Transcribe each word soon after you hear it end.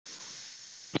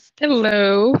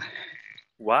Hello.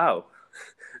 Wow,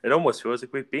 it almost feels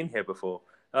like we've been here before.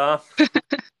 Uh,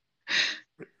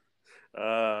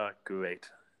 great.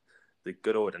 The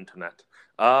good old internet.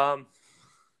 Um,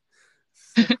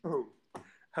 so,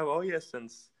 how are you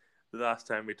since the last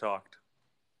time we talked?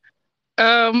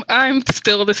 I'm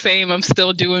still the same. I'm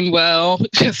still doing well.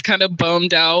 Just kind of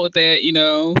bummed out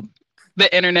that,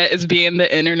 the internet is being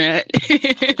the internet.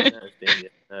 The internet is being the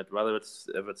internet. Whether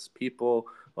if it's people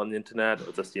on the internet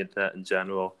or just the internet in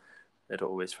general, it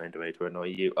always find a way to annoy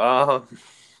you.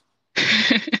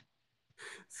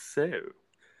 So,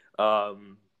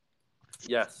 um,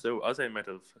 yeah, so as I might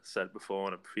have said before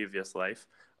in a previous life,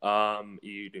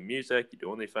 you do music, you do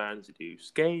OnlyFans, you do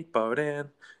skateboarding,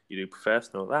 you do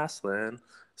professional wrestling.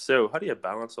 So how do you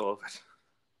balance all of it?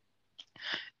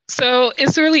 So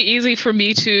it's really easy for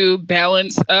me to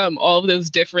balance all of those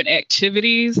different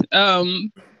activities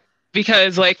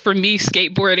because, like, for me,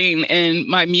 skateboarding and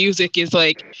my music is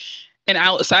like an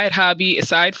outside hobby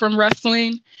aside from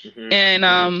wrestling. Hmm.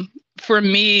 And for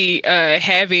me,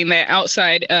 having that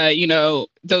outside,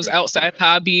 those Hmm. outside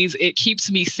hobbies, it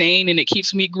keeps me sane and it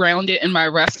keeps me grounded in my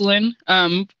wrestling.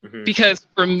 Hmm. Because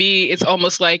for me, it's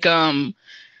almost like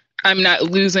I'm not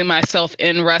losing myself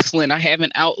in wrestling. I have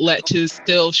an outlet to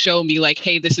still show me like,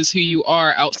 hey, this is who you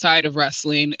are outside of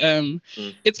wrestling.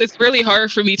 It's really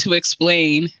hard for me to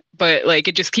explain, but like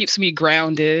it just keeps me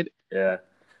grounded. Yeah,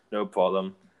 no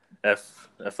problem. If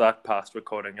that past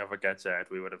recording ever gets out,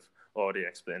 we would have already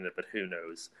explained it, but who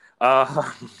knows?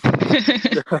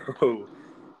 So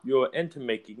you're into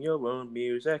making your own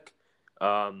music.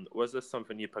 Was this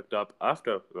something you picked up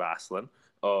after wrestling,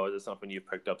 or is it something you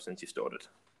picked up since you started?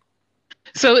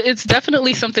 So it's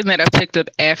definitely something that I picked up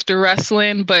after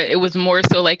wrestling, but it was more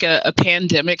so like a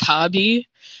pandemic hobby.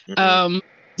 Hmm. Um,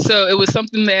 so it was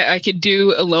something that I could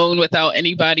do alone without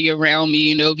anybody around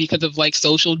me, because of like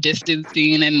social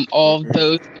distancing and all Hmm.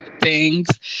 those things.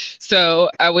 So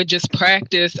I would just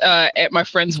practice at my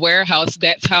friend's warehouse.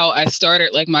 That's how I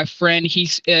started. Like my friend, he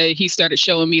started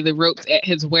showing me the ropes at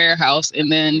his warehouse,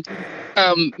 and then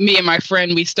me and my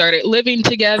friend, we started living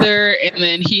together, and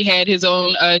then he had his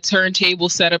own turntable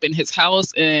set up in his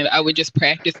house, and I would just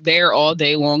practice there all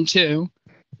day long too.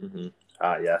 Hmm.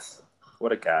 Ah, yes.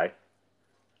 What a guy.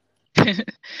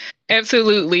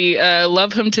 Absolutely.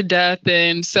 Love him to death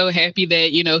and so happy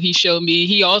that, he showed me.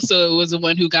 He also was the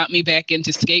one who got me back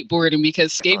into skateboarding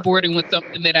because Okay. skateboarding was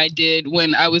something that I did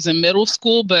when I was in middle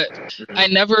school, but Hmm. I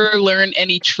never learned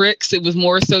any tricks. It was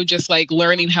more so just like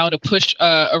learning how to push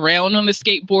around on the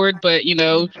skateboard. But,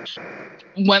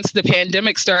 once the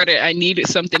pandemic started, I needed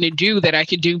something to do that I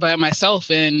could do by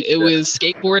myself, and it Yeah. was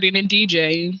skateboarding and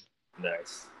DJing.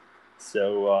 Nice.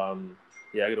 So,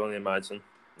 yeah, I could only imagine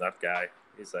that guy.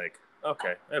 He's like,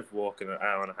 okay, I've walked in an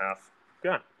hour and a half.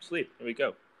 Go on, sleep. Here we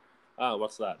go. Ah,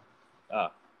 what's that?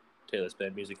 Ah, Taylor's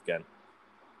playing music again.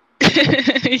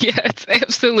 Yes,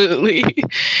 absolutely.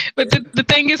 But the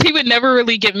thing is, he would never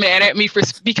really get mad at me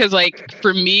because, like,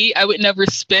 for me, I would never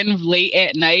spend late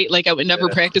at night. Like, I would never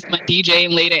Yeah. practice my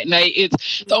DJing late at night.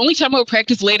 It's the only time I would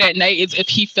practice late at night is if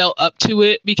he felt up to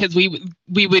it because we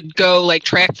would go like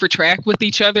track for track with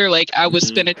each other. Like, I would Hmm.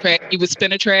 spin a track, he would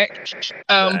spin a track.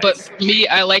 But Nice. for me,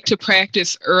 I like to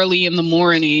practice early in the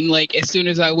morning, like as soon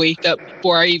as I wake up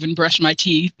before I even brush my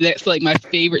teeth. That's like my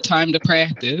favorite time to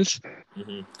practice.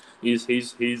 Hmm. He is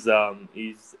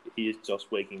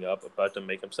just waking up, about to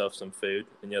make himself some food,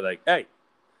 and you're like, hey,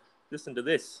 listen to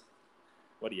this.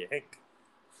 What do you think?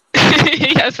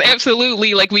 Yes,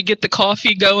 absolutely. Like we get the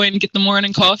coffee going, get the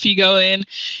morning coffee going,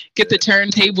 get the Yeah.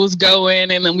 turntables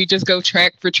going, and then we just go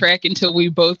track for track until we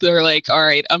both are like, all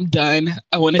right, I'm done.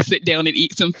 I want to sit down and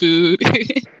eat some food.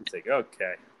 He's like,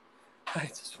 okay, I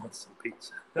just want some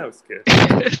pizza. That was good.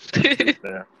 That's good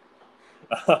there.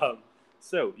 Um,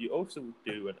 so you also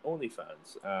do an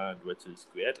OnlyFans, and which is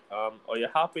great. Are you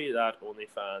happy that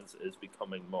OnlyFans is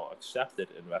becoming more accepted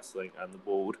in wrestling and the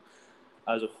world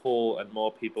as a whole, and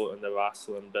more people in the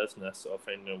wrestling business are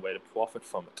finding a way to profit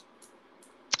from it?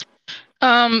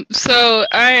 So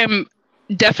I am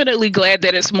definitely glad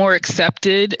that it's more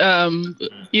accepted.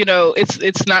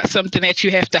 It's not something that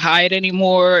you have to hide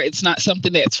anymore. It's not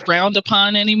something that's frowned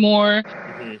upon anymore.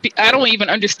 Hmm. I don't even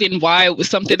understand why it was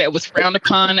something that was frowned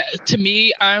upon. To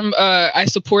me, I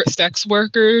support sex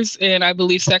workers, and I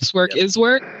believe sex work Yep. is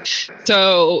work.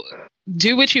 So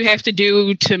do what you have to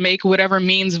do to make whatever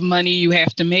means of money you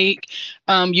have to make.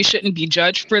 You shouldn't be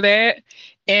judged for that.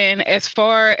 And as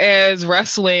far as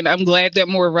wrestling, I'm glad that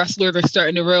more wrestlers are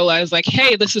starting to realize, like,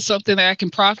 hey, this is something that I can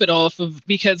profit off of,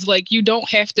 because, like, you don't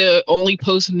have to only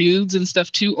post nudes and stuff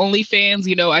to OnlyFans.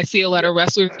 You know, I see a lot of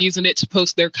wrestlers using it to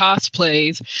post their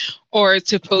cosplays or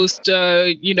to post,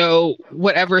 you know,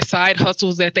 whatever side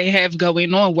hustles that they have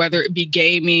going on, whether it be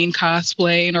gaming,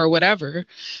 cosplaying, or whatever.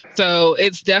 So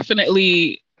it's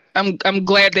definitely, I'm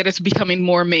glad that it's becoming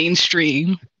more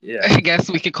mainstream. Yeah. I guess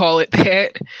we could call it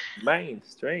that.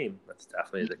 Mainstream. That's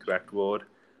definitely the correct word.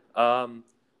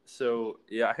 So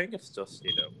yeah, I think it's just,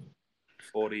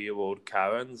 40-year-old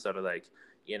Karens that are like,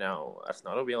 that's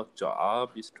not a real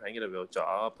job. You should try and get a real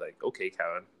job. Like, okay,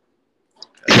 Karen.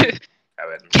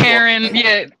 Karen,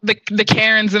 yeah, the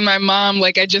Karens and my mom.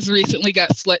 Like, I just recently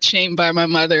got slut shamed by my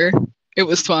mother. It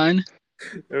was fun.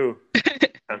 Oh,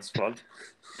 that's fun.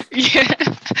 Yeah.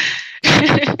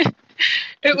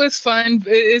 It was fun.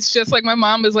 It's just like my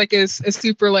mom is like a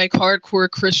super like hardcore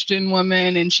Christian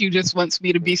woman, and she just wants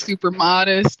me to be super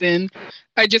modest. And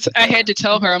I had to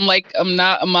tell her, I'm like, I'm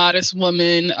not a modest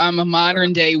woman. I'm a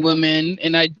modern day woman,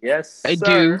 and I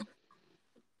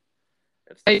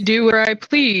do where I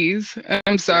please.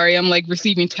 I'm sorry, I'm like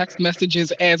receiving text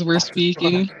messages as we're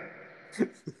speaking.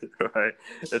 Right.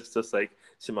 It's just like,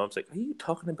 so mom's like, are you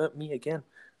talking about me again?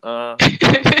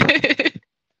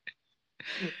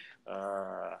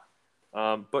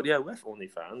 But yeah, with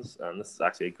OnlyFans, and this is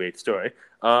actually a great story.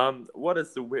 What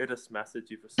is the weirdest message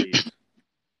you've received?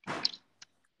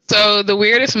 So the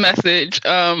weirdest message,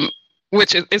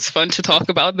 which it's fun to talk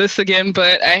about this again,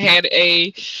 but I had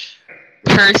a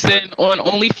person on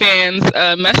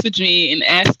OnlyFans message me and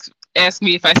ask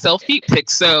me if I sell feet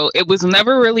pics. So it was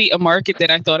never really a market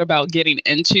that I thought about getting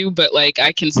into, but like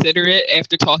I consider it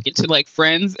after talking to like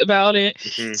friends about it.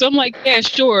 Mm-hmm. So I'm like, yeah,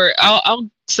 sure, I'll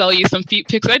sell you some feet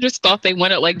pics. I just thought they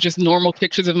wanted like just normal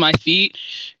pictures of my feet.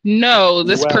 No,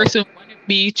 this person wanted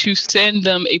me to send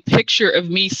them a picture of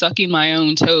me sucking my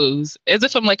own toes as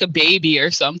if I'm like a baby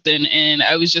or something. And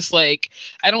I was just like,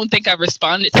 I don't think I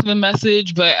responded to the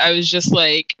message, but I was just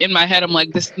like, in my head, I'm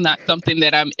like, this is not something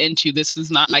that I'm into. This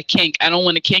is not my kink. I don't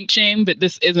want to kink shame, but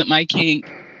this isn't my kink.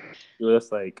 You're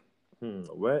just like,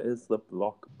 where is the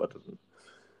block button?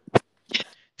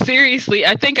 Seriously,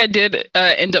 I think I did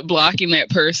end up blocking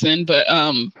that person, but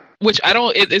which I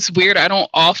don't. It's weird. I don't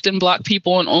often block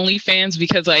people on OnlyFans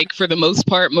because, like, for the most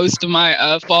part, most of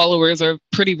my followers are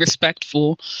pretty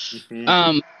respectful.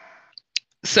 Mm-hmm.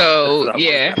 So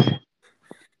yeah,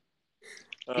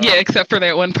 yeah, except for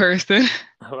that one person.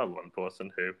 That one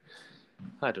person who,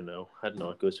 I don't know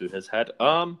what goes through his head.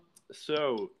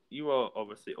 So you are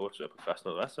obviously also a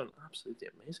professional wrestler, an absolutely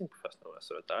amazing professional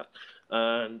wrestler at that.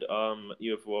 And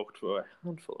you have worked for a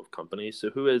handful of companies. So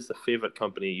who is the favorite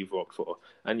company you've worked for?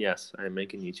 And yes, I'm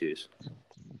making you choose.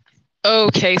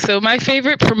 Okay, so my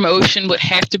favorite promotion would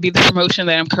have to be the promotion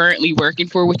that I'm currently working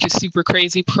for, which is Super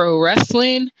Crazy Pro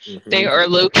Wrestling. Mm-hmm. They are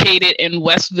located in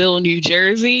Westville, New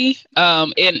Jersey,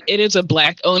 and it is a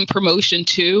Black-owned promotion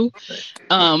too.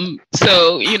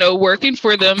 So, you know, working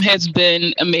for them has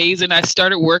been amazing. I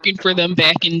started working for them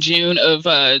back in June of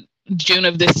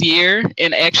this year,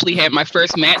 and actually had my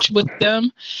first match with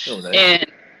them. Oh, nice. And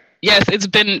yes, it's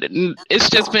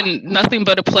just been nothing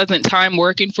but a pleasant time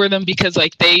working for them because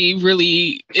like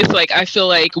it's like I feel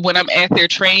like when I'm at their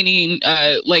training,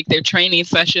 like their training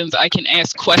sessions, I can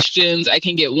ask questions, I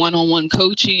can get one-on-one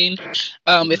coaching.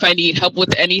 If I need help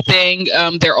with anything,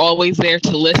 they're always there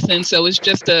to listen. So it's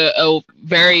just a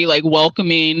very like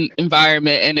welcoming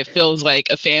environment, and it feels like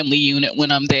a family unit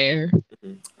when I'm there.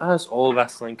 As all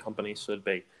wrestling companies should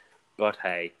be, but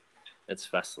hey,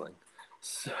 it's wrestling.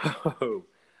 So.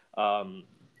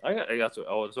 I guess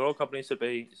all companies should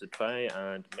be. You should try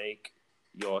and make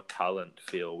your talent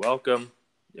feel welcome.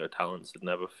 Your talent should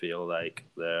never feel like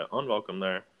they're unwelcome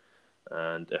there.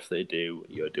 And if they do,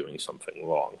 you're doing something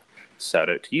wrong. Shout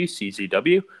out to you,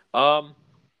 CZW.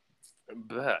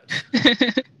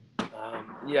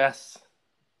 Yes,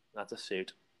 that's a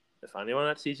suit. If anyone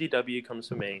at CZW comes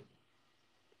for me,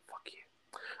 fuck you.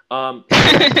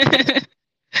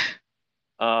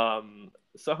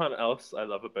 Someone else I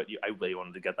love about you. I really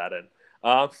wanted to get that in.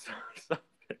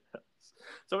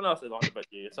 Someone else I love about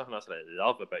you. Something else that I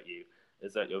love about you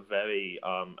is that you're very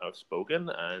outspoken,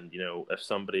 and you know if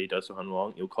somebody does something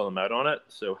wrong, you'll call them out on it.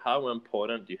 So how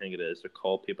important do you think it is to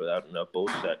call people out on their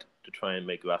bullshit to try and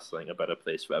make wrestling a better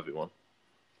place for everyone?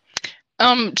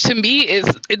 To me,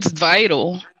 it's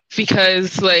vital.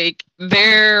 Because like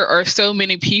there are so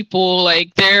many people,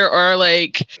 like there are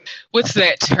like, what's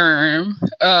that term?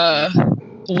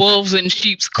 Wolves in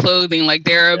sheep's clothing. Like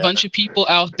there are a bunch of people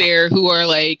out there who are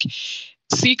like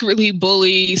secretly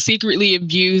bully, secretly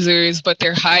abusers, but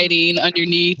they're hiding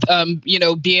underneath,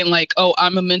 being like, oh,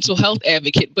 I'm a mental health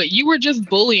advocate. But you were just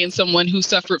bullying someone who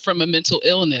suffered from a mental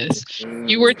illness.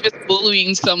 You were just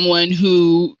bullying someone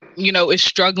who, is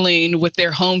struggling with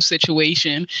their home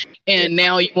situation. And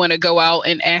now you want to go out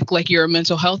and act like you're a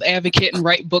mental health advocate and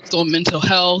write books on mental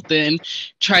health and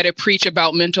try to preach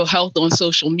about mental health on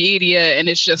social media. And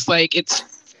it's just like, it's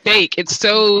fake. It's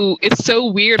so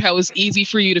weird how it's easy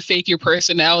for you to fake your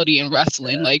personality in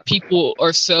wrestling. Like, people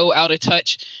are so out of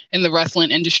touch in the wrestling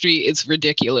industry. It's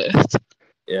ridiculous.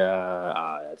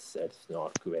 Yeah, it's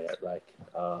not great. Like,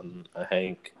 I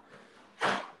think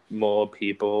more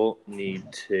people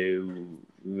need to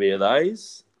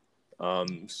realize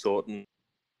certain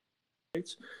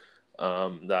things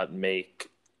that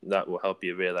will help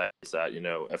you realize that,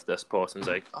 if this person's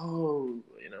like, oh,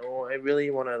 I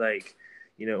really want to, like,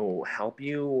 help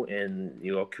you in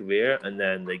your career, and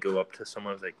then they go up to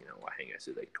someone who's like, I think I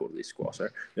should, like, totally squash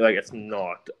her. You're like, it's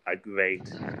not a great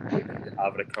way to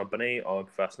have a company or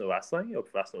professional wrestling.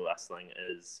 Professional wrestling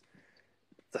is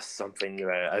just something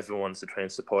where everyone wants to try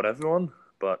and support everyone,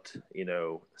 but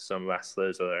some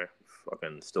wrestlers are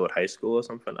fucking still at high school or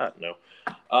something. I don't know.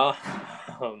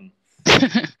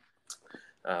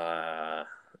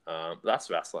 That's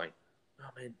wrestling. Oh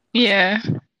man. Yeah.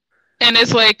 And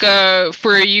it's like,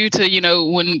 for you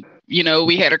to, when,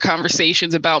 we had our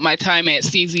conversations about my time at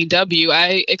CZW,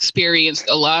 I experienced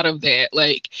a lot of that.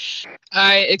 Like,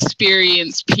 I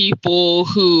experienced people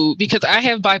who, because I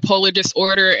have bipolar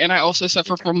disorder and I also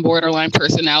suffer from borderline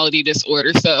personality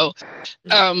disorder. So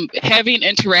having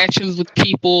interactions with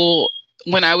people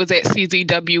when I was at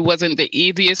CZW wasn't the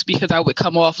easiest, because I would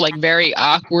come off like very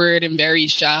awkward and very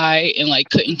shy and like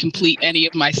couldn't complete any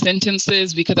of my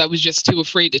sentences because I was just too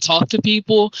afraid to talk to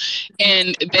people.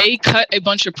 And they cut a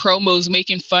bunch of promos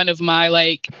making fun of my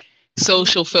like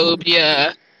social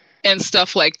phobia and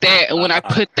stuff like that. And when I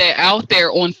put that out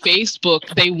there on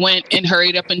Facebook, they went and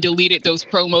hurried up and deleted those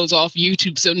promos off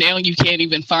YouTube. So now you can't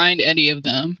even find any of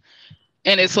them.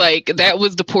 And it's like, that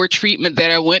was the poor treatment that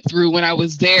I went through when I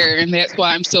was there. And that's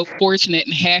why I'm so fortunate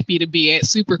and happy to be at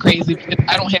Super Crazy, because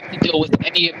I don't have to deal with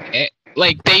any of that.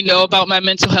 Like, they know about my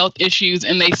mental health issues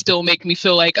and they still make me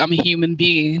feel like I'm a human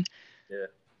being. Yeah.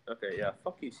 Okay, yeah.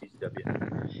 Fuck you,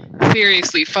 CCW.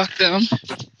 Seriously, fuck them.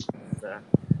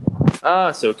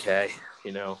 It's okay.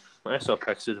 I saw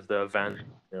pictures of the event.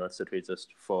 It's literally just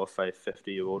 4 or 5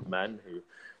 50-year-old men who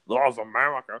love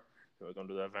America. Who are going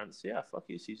to the events. Yeah, fuck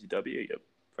you, CCW. Yep.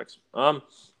 Fix.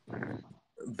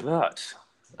 But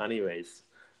anyways,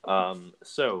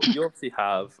 so you obviously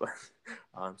have.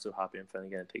 I'm so happy I'm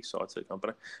finally getting to take shots at the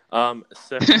company.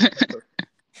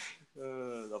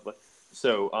 Lovely.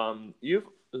 So, you've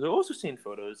also seen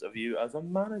photos of you as a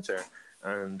manager,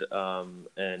 and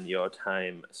in your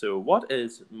time. So, what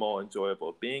is more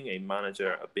enjoyable, being a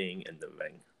manager or being in the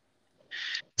ring?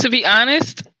 To be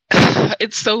honest,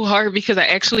 it's so hard because I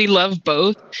actually love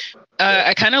both.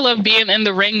 I kind of love being in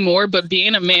the ring more, but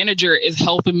being a manager is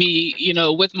helping me,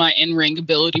 with my in-ring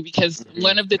ability, because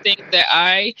one of the things that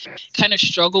I kind of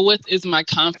struggle with is my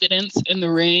confidence in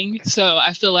the ring. So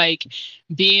I feel like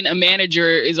being a manager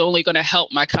is only going to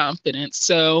help my confidence.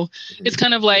 So it's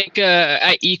kind of like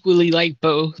I equally like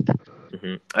both.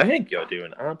 I think you're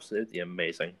doing absolutely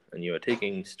amazing, and you are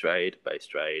taking stride by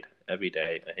stride every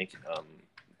day. I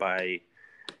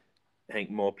think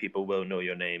more people will know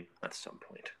your name at some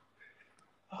point.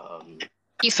 Thank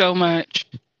you so much.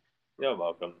 You're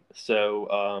welcome.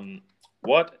 So,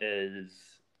 what is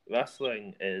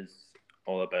wrestling is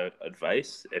all about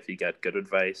advice. If you get good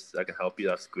advice that can help you,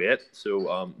 that's great.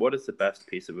 So, what is the best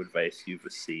piece of advice you've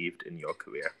received in your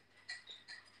career?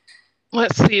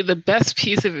 Let's see, the best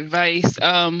piece of advice.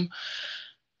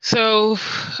 So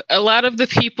a lot of the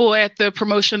people at the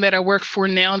promotion that I work for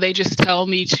now, they just tell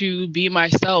me to be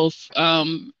myself,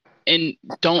 and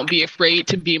don't be afraid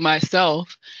to be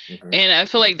myself. And I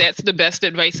feel like that's the best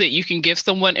advice that you can give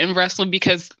someone in wrestling,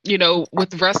 because,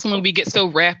 with wrestling, we get so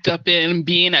wrapped up in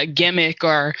being a gimmick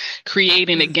or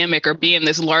creating a gimmick or being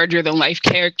this larger than life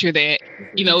character that,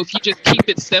 if you just keep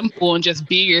it simple and just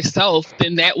be yourself,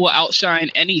 then that will outshine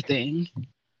anything.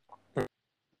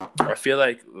 I feel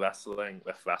like wrestling,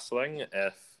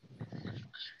 if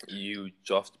you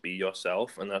just be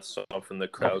yourself, and that's something the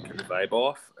crowd can vibe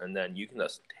off, and then you can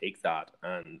just take that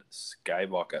and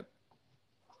skyrocket.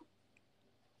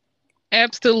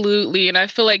 Absolutely. And I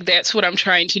feel like that's what I'm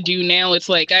trying to do now. It's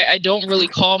like I don't really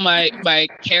call my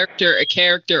character a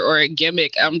character or a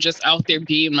gimmick. I'm just out there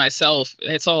being myself.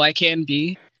 That's all I can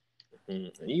be.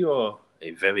 You are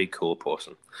a very cool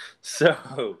person.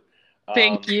 So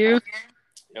thank you.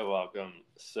 You're welcome.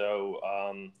 So,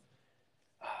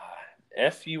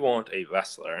 if you want a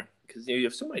wrestler, because you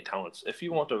have so many talents, if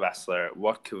you want a wrestler,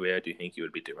 what career do you think you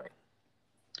would be doing?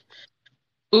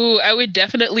 Ooh, I would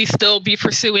definitely still be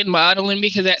pursuing modeling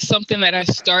because that's something that I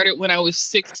started when I was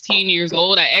 16 years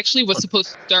old. I actually was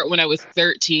supposed to start when I was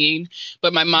 13,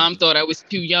 but my mom thought I was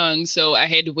too young, so I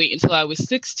had to wait until I was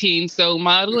 16. So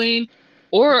modeling,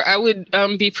 or I would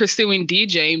be pursuing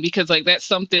DJing because like that's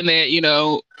something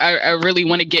that, I really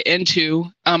want to get into.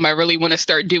 I really want to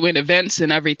start doing events and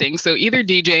everything. So either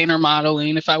DJing or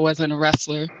modeling if I wasn't a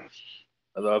wrestler.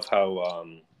 I love how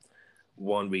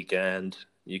one weekend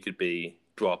you could be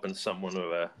dropping someone with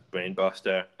a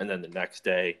brainbuster, and then the next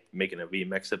day making a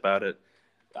remix about it.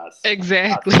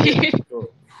 Exactly.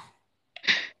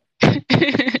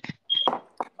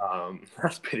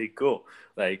 That's pretty cool.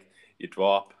 Like you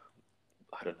drop,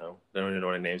 I don't even know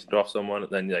any names. Drop someone,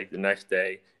 and then like the next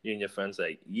day, you and your friends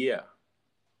like, yeah,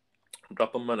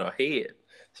 drop them on our head.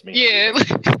 Yeah.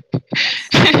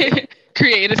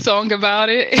 Create a song about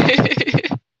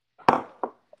it.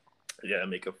 Yeah,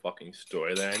 make a fucking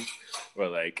storyline where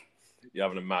like you're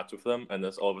having a match with them, and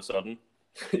then all of a sudden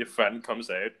your friend comes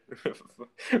out with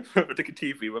a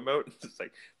TV remote. And it's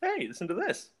like, hey, listen to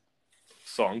this.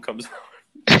 Song comes on.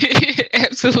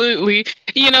 Absolutely.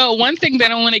 One thing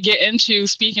that I want to get into,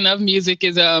 speaking of music,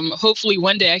 is hopefully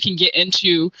one day I can get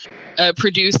into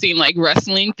producing like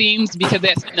wrestling themes because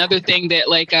that's another thing that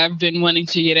like I've been wanting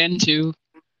to get into.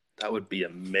 That would be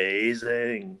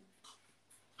amazing.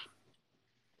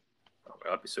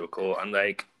 That'd be so cool. And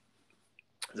like,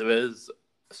 there is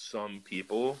some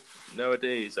people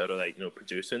nowadays that are like,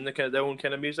 producing their own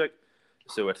kind of music.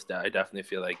 So I definitely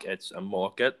feel like it's a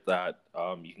market that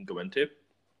you can go into.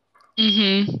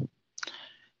 Mm-hmm.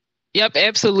 Yep,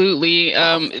 absolutely.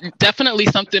 Definitely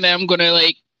something that I'm gonna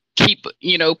like keep,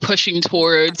 pushing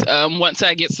towards once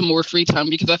I get some more free time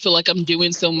because I feel like I'm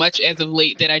doing so much as of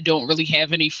late that I don't really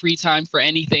have any free time for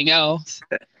anything else.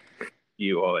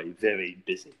 You are a very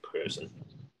busy person.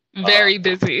 Very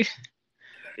busy.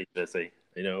 Very busy.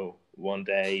 One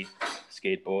day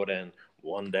skateboarding,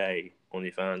 one day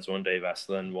OnlyFans, one day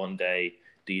wrestling, one day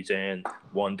DJing,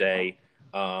 one day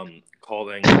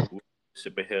calling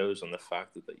superheroes on the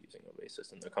fact that they're using a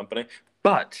racist in their company.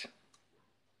 But,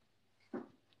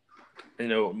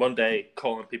 one day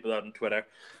calling people out on Twitter.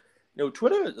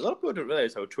 Twitter, a lot of people don't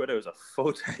realize how Twitter is a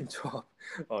full-time job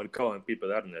on calling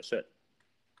people out on their shit.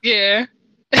 Yeah,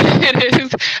 it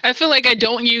is. I feel like I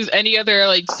don't use any other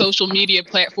like social media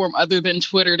platform other than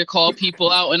Twitter to call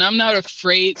people out, and I'm not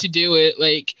afraid to do it.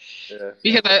 Like,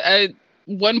 because I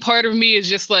one part of me is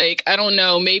just like, I don't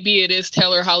know, maybe it is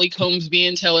Taylor Holly Combs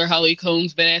being Taylor Holly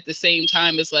Combs, but at the same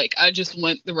time, it's like I just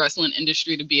want the wrestling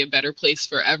industry to be a better place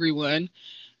for everyone.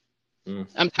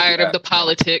 I'm tired of the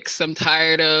politics. I'm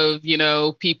tired of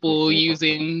people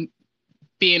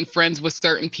being friends with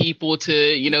certain people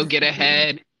to get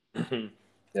ahead.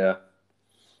 Yeah.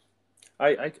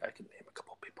 I can name a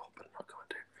couple of people, but I'm not going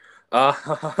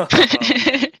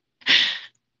to.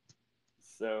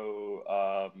 So,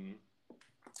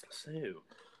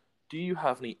 do you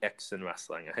have any X in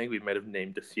wrestling? I think we might have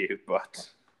named a few, but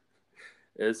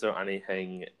is there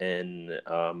anything in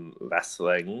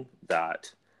wrestling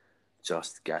that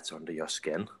just gets under your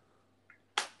skin?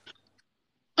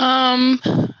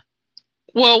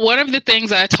 Well, one of the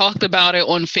things I talked about it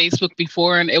on Facebook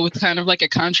before, and it was kind of like a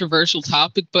controversial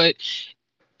topic, but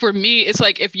for me, it's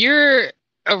like if you're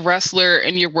a wrestler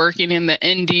and you're working in the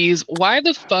indies, why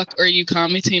the fuck are you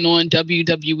commenting on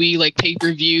WWE like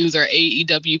pay-per-views or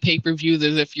AEW pay-per-views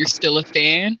as if you're still a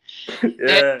fan?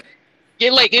 Yeah.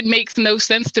 It makes no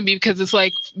sense to me because it's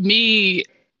like me.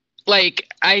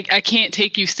 Like, I can't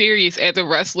take you serious as a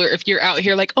wrestler if you're out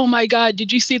here like, oh my God,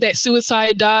 did you see that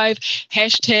suicide dive?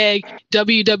 Hashtag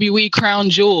WWE Crown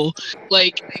Jewel.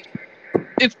 Like,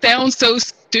 it sounds so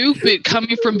stupid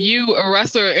coming from you, a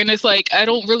wrestler. And it's like, I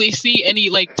don't really see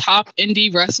any like top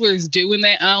indie wrestlers doing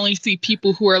that. I only see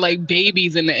people who are like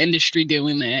babies in the industry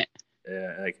doing that.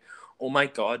 Yeah, like, oh my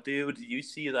God, dude, did you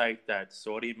see like that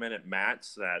 40-minute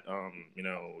match that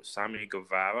Sammy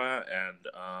Guevara and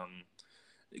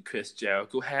Chris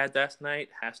Jericho had last night?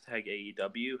 Hashtag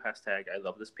AEW. Hashtag I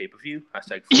love this pay-per-view.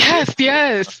 Hashtag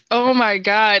yes. Oh my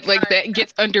God. Like that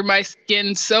gets under my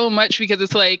skin so much because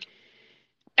it's like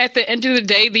at the end of the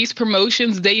day, these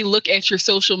promotions, they look at your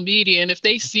social media, and if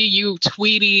they see you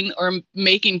tweeting or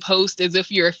making posts as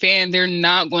if you're a fan, they're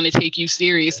not going to take you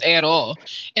serious at all.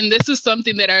 And this is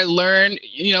something that I learned,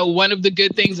 one of the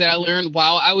good things that I learned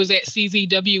while I was at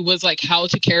CZW was like how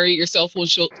to carry yourself on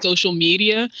social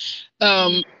media.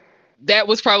 That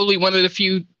was probably one of the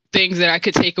few things that I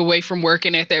could take away from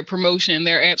working at that promotion.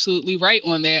 They're absolutely right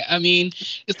on that. I mean,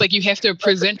 it's like you have to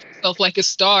present yourself like a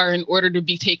star in order to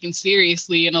be taken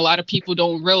seriously, and a lot of people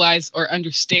don't realize or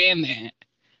understand that.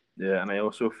 Yeah, and I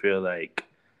also feel like,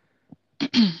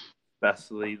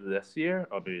 especially this year,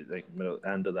 or maybe like middle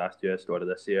end of last year, start of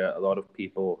this year, a lot of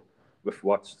people with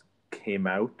what came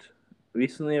out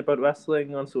recently about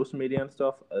wrestling on social media and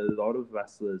stuff, a lot of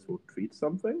wrestlers will tweet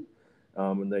something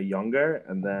when they're younger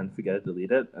and then forget to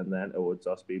delete it, and then it will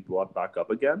just be brought back up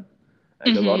again.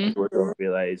 Like a lot of people don't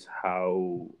realize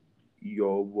how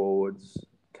your words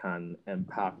can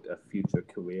impact a future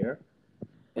career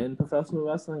in professional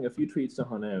wrestling. If you tweet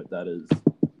someone out that is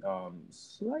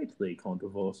slightly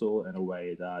controversial in a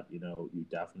way that you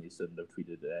definitely shouldn't have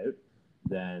tweeted it out,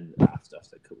 then that's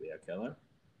just a career killer.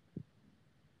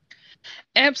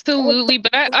 Absolutely.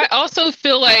 But I also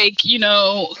feel like,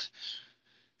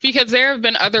 because there have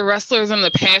been other wrestlers in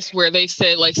the past where they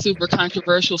said like super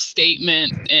controversial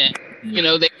statements, and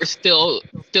they were still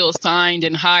signed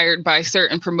and hired by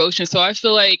certain promotions. So I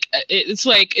feel like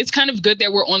it's kind of good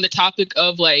that we're on the topic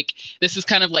of like, this is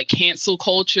kind of like cancel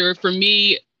culture. For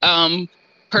me,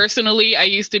 personally, I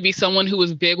used to be someone who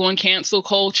was big on cancel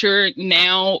culture.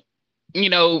 Now,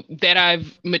 that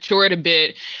I've matured a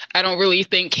bit, I don't really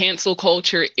think cancel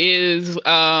culture is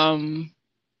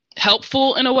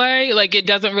helpful in a way. Like, it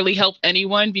doesn't really help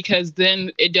anyone, because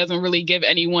then it doesn't really give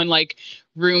anyone like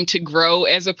room to grow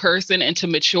as a person and to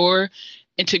mature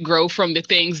and to grow from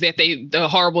the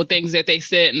horrible things that they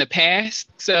said in the past.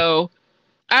 So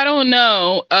I don't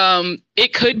know.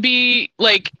 It could be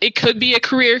a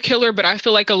career killer, but I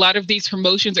feel like a lot of these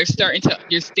promotions are starting to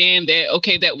understand that,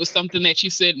 okay, that was something that you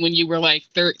said when you were like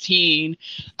 13.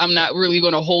 I'm not really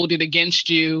going to hold it against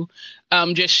you.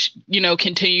 Just,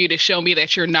 continue to show me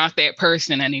that you're not that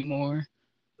person anymore.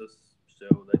 Just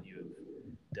show that you've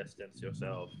distanced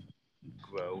yourself,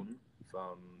 grown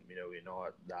from, you're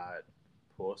not that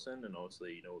person. And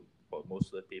obviously, but most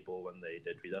of the people, when they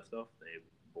did read that stuff, they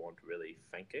weren't really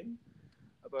thinking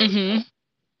about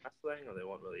wrestling, or they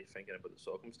weren't really thinking about the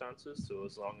circumstances. So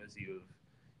as long as you've,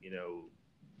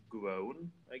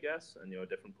 grown, I guess, and you're a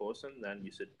different person, then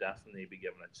you should definitely be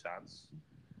given a chance.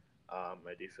 I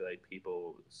do feel like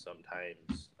people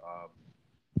sometimes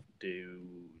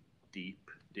do dig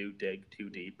too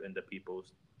deep into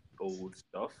people's old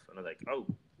stuff, and are like, oh,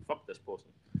 fuck this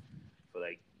person, for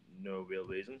like no real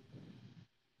reason.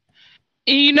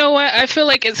 You know what? I feel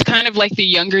like it's kind of like the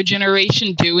younger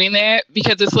generation doing that,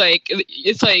 because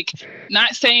it's like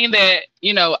not saying that,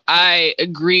 I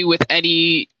agree with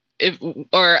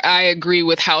or I agree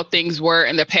with how things were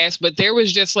in the past, but there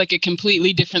was just like a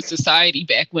completely different society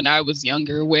back when I was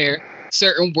younger, where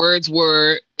certain words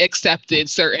were accepted,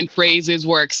 certain phrases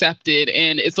were accepted.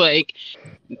 And it's like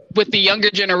with the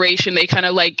younger generation, they kind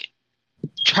of like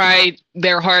try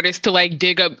their hardest to like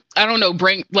dig up, I don't know,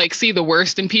 bring like see the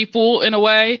worst in people in a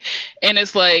way. And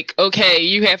it's like, okay,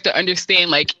 you have to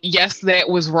understand, like, yes, that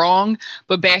was wrong,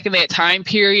 but back in that time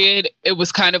period, it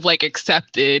was kind of like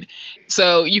accepted.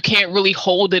 So you can't really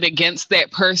hold it against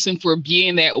that person for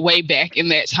being that way back in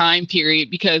that time period,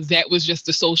 because that was just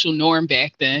the social norm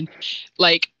back then.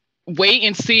 Like, wait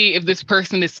and see if this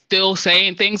person is still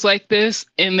saying things like this,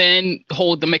 and then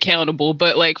hold them accountable.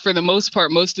 But like, for the most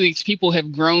part, most of these people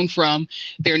have grown from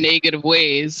their negative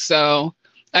ways. So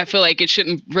I feel like it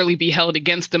shouldn't really be held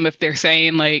against them if they're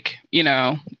saying like,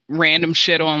 random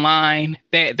shit online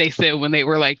that they said when they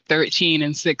were like 13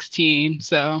 and 16.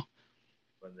 So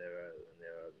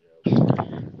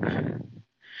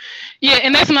yeah,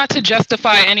 and that's not to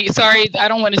justify any. Sorry, I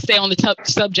don't want to stay on the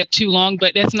subject too long,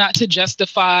 but that's not to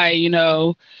justify,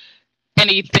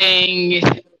 anything.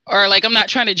 Or like, I'm not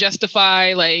trying to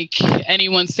justify like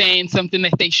anyone saying something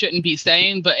that they shouldn't be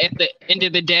saying. But at the end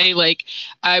of the day, like,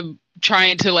 I'm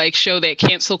trying to like show that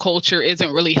cancel culture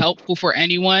isn't really helpful for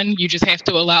anyone. You just have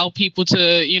to allow people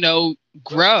to,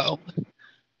 grow.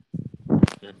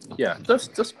 Yeah,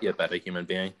 just be a better human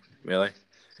being, really.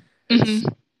 It's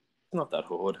not that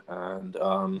hard. And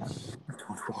don't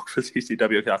walk for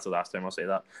CCW. That's the last time I'll say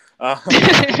that. I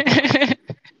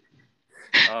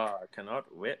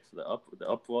cannot wait for the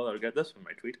uproar that I'll get this from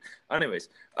my tweet. Anyways,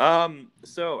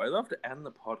 so I love to end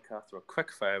the podcast with a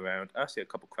quick fire round. Ask you a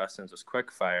couple questions, just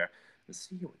quick fire, and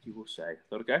see what you will say. Is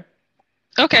that okay?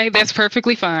 Okay, that's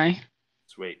perfectly fine.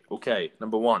 Sweet. Okay,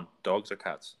 number 1, dogs or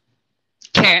cats?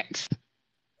 Cats.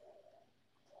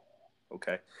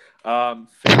 Okay.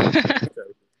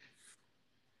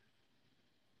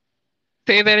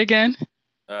 Say that again.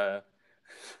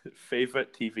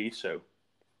 Favorite TV show?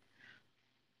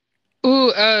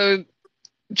 Ooh,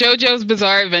 JoJo's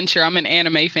Bizarre Adventure. I'm an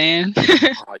anime fan.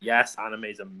 Oh, yes, anime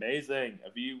is amazing.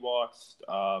 Have you watched?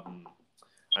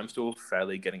 I'm still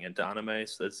fairly getting into anime,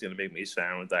 so it's gonna make me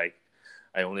sound like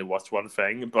I only watch one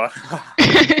thing. But have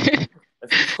you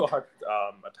watched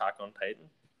Attack on Titan?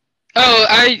 Oh,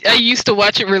 I used to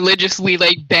watch it religiously,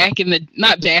 like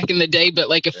not back in the day, but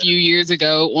like a few years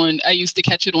ago. I used to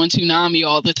catch it on Toonami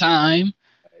all the time.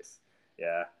 Nice.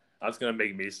 Yeah, that's gonna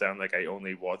make me sound like I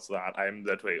only watch that. I'm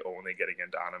literally only getting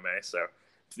into anime, so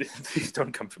please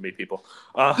don't come for me, people.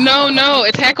 No,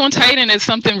 Attack on Titan is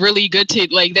something really good to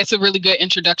like. That's a really good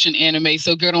introduction anime.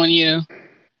 So good on you.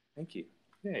 Thank you.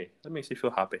 Yay, that makes me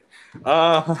feel happy.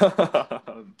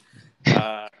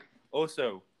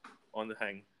 Also, on the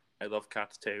thing, I love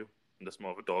cats too. I'm just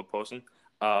more of a dog person.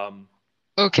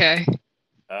 Okay.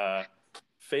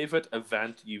 Favorite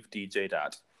event you've DJ'd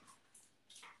at?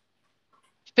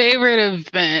 Favorite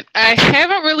event? I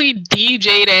haven't really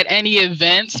DJ'd at any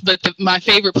events, but my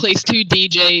favorite place to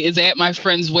DJ is at my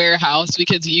friend's warehouse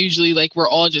because usually like we're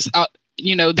all just out,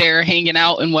 there hanging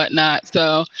out and whatnot.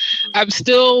 So I'm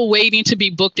still waiting to be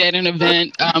booked at an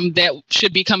event that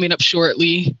should be coming up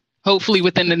shortly, hopefully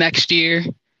within the next year.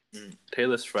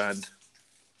 Taylor's friend,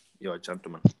 you're a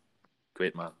gentleman.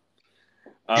 Great man.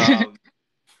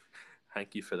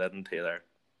 Thank you for letting Taylor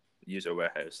use our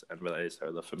warehouse and realize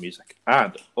her love for music.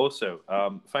 And also,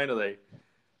 finally,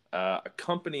 a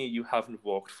company you haven't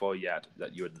worked for yet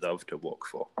that you would love to work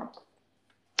for.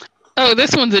 Oh,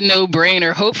 this one's a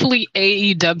no-brainer. Hopefully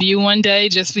AEW one day,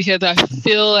 just because I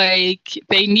feel like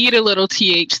they need a little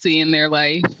THC in their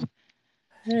life.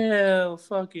 Hell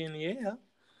fucking yeah.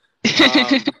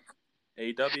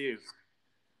 AEW.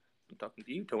 I'm talking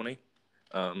to you, Tony.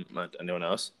 Not anyone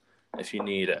else. If you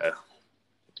need a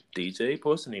DJ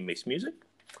person who makes music,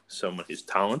 someone who's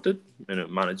talented,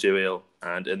 managerial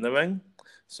and in the ring,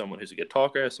 someone who's a good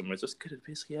talker, someone who's just good at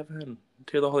basically everything,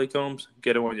 Taylor Hollycombs,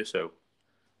 get her on your show.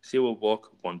 She will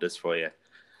work wonders for you.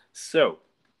 So,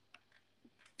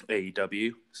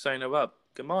 AEW, sign her up.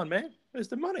 Come on, man. Where's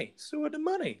the money? So the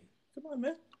money. Come on,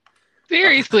 man.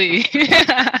 Seriously.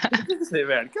 Seriously,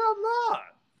 man. Come on.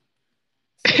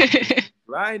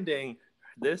 Grinding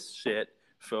this shit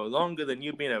for longer than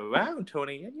you've been around,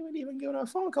 Tony, and you ain't even given a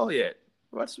phone call yet.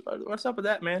 What's up with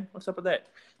that, man? What's up with that?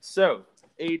 So,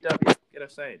 AEW, get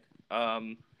us signed.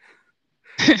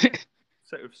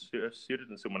 Suited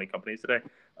in so many companies today.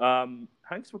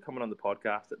 Thanks for coming on the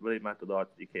podcast. It really meant a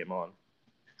lot that you came on.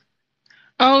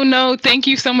 Oh, no. Thank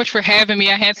you so much for having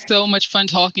me. I had so much fun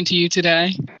talking to you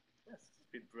today. Yes, it's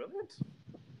been brilliant.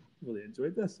 Really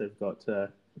enjoyed this. I've got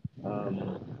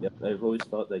I've always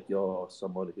felt like you're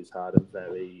someone who's had a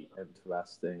very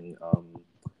interesting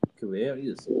career.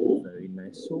 You're a very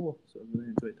nice soul. So I really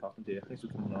enjoyed talking to you. Thanks for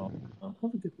coming on. Have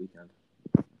a good weekend.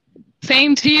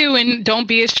 Same to you, and don't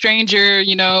be a stranger.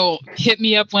 Hit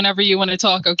me up whenever you want to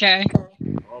talk, okay? If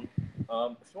you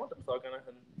want to plug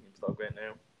anything, you can plug right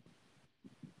now.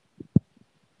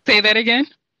 Say that again?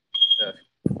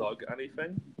 Plug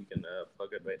anything, you can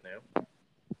plug it right now.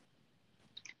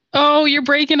 Oh, you're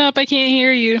breaking up. I can't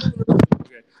hear you.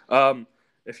 Okay.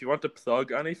 If you want to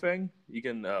plug anything, you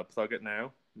can plug it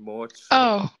now. Merch.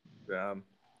 Oh.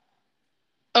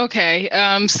 Okay.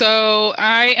 So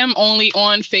I am only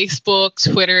on Facebook,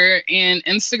 Twitter, and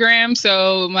Instagram.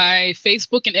 So my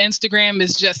Facebook and Instagram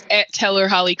is just at Taylor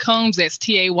Holly Combs. That's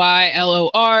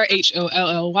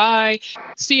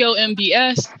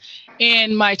TaylorHollyCombs.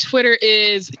 And my Twitter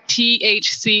is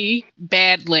THC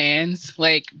Badlands,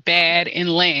 like bad and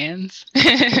lands.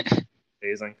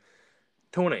 Amazing.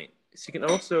 Tony, she can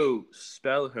also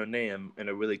spell her name in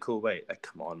a really cool way. Like,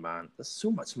 come on, man. There's so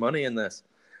much money in this.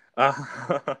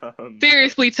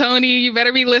 Seriously, Tony, you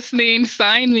better be listening.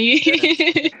 Sign me.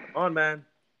 Yeah. Come on, man.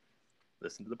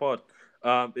 Listen to the pod.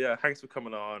 Yeah, thanks for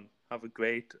coming on. Have a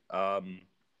great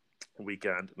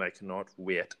weekend, and I cannot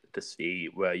wait to see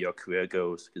where your career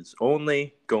goes. It's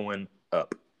only going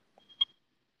up.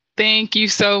 Thank you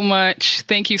so much.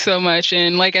 Thank you so much.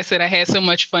 And like I said, I had so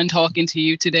much fun talking to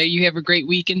you today. You have a great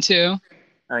weekend too.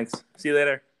 Thanks. See you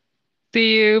later.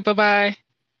 See you. Bye-bye.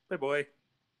 Bye, boy.